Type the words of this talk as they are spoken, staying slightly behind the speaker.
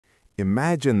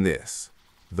Imagine this.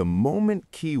 The moment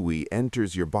kiwi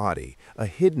enters your body, a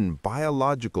hidden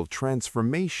biological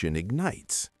transformation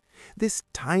ignites. This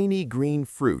tiny green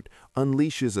fruit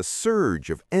unleashes a surge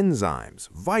of enzymes,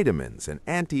 vitamins, and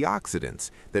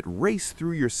antioxidants that race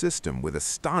through your system with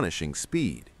astonishing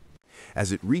speed.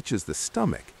 As it reaches the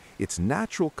stomach, its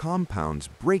natural compounds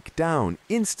break down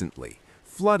instantly,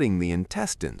 flooding the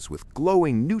intestines with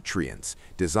glowing nutrients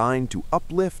designed to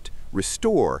uplift,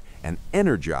 restore, and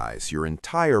energize your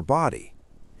entire body.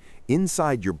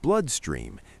 Inside your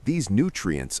bloodstream, these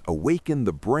nutrients awaken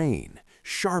the brain,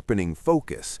 sharpening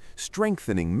focus,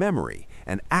 strengthening memory,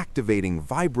 and activating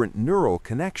vibrant neural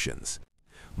connections.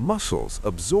 Muscles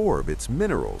absorb its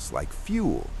minerals like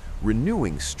fuel,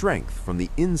 renewing strength from the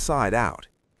inside out.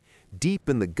 Deep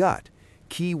in the gut,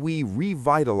 kiwi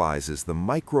revitalizes the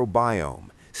microbiome,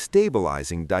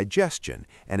 stabilizing digestion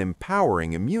and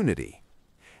empowering immunity.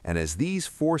 And as these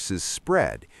forces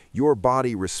spread, your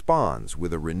body responds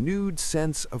with a renewed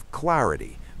sense of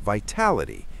clarity,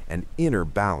 vitality, and inner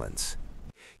balance.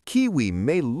 Kiwi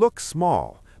may look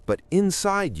small, but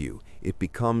inside you, it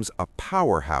becomes a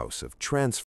powerhouse of transformation.